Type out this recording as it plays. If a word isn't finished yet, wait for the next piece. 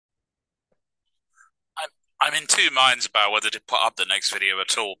I'm in two minds about whether to put up the next video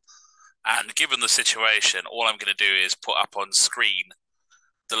at all. And given the situation, all I'm going to do is put up on screen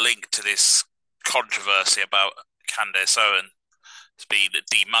the link to this controversy about Candace Owens being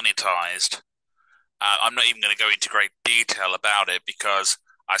demonetized. I'm not even going to go into great detail about it because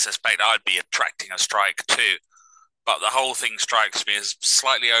I suspect I'd be attracting a strike too. But the whole thing strikes me as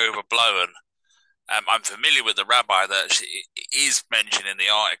slightly overblown. I'm familiar with the rabbi that is mentioned in the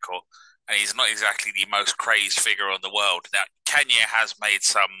article, and he's not exactly the most crazed figure in the world. Now, Kanye has made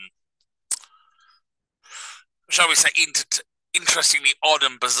some, shall we say, interestingly odd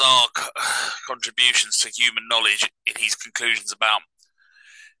and bizarre contributions to human knowledge in his conclusions about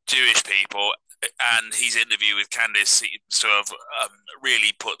Jewish people. And his interview with Candace seems to have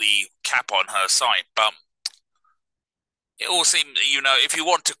really put the cap on her side. But it all seems, if you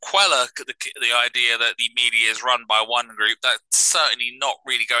want to quell the idea that the media is run by one group, that's certainly not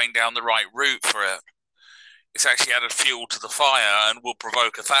really going down the right route for it. It's actually added fuel to the fire and will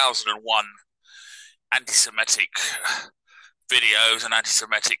provoke 1,001 anti-Semitic videos and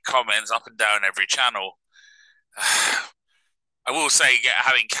anti-Semitic comments up and down every channel. I will say,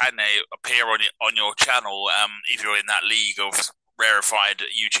 having Kanye appear on your channel, if you're in that league of rarefied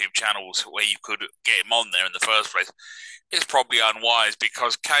YouTube channels where you could get him on there in the first place, is probably unwise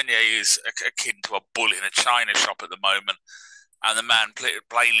because Kanye is akin to a bull in a china shop at the moment, and the man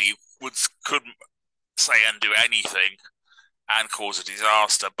plainly could say and do anything and cause a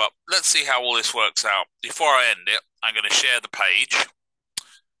disaster. But let's see how all this works out. Before I end it, I'm going to share the page,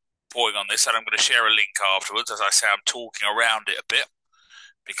 reporting on this, and I'm going to share a link afterwards. As I say, I'm talking around it a bit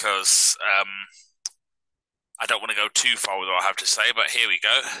because I don't want to go too far with what I have to say, but here we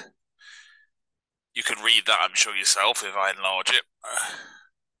go. You can read that, I'm sure, yourself if I enlarge it.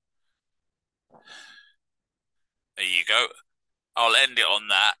 There you go. I'll end it on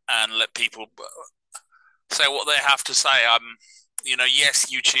that and let people say what they have to say.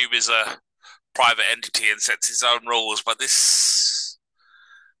 Yes, YouTube is a private entity and sets its own rules, but this,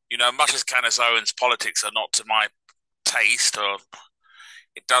 much as Candace Owens' politics are not to my taste, or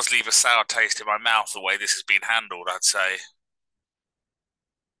it does leave a sour taste in my mouth the way this has been handled, I'd say.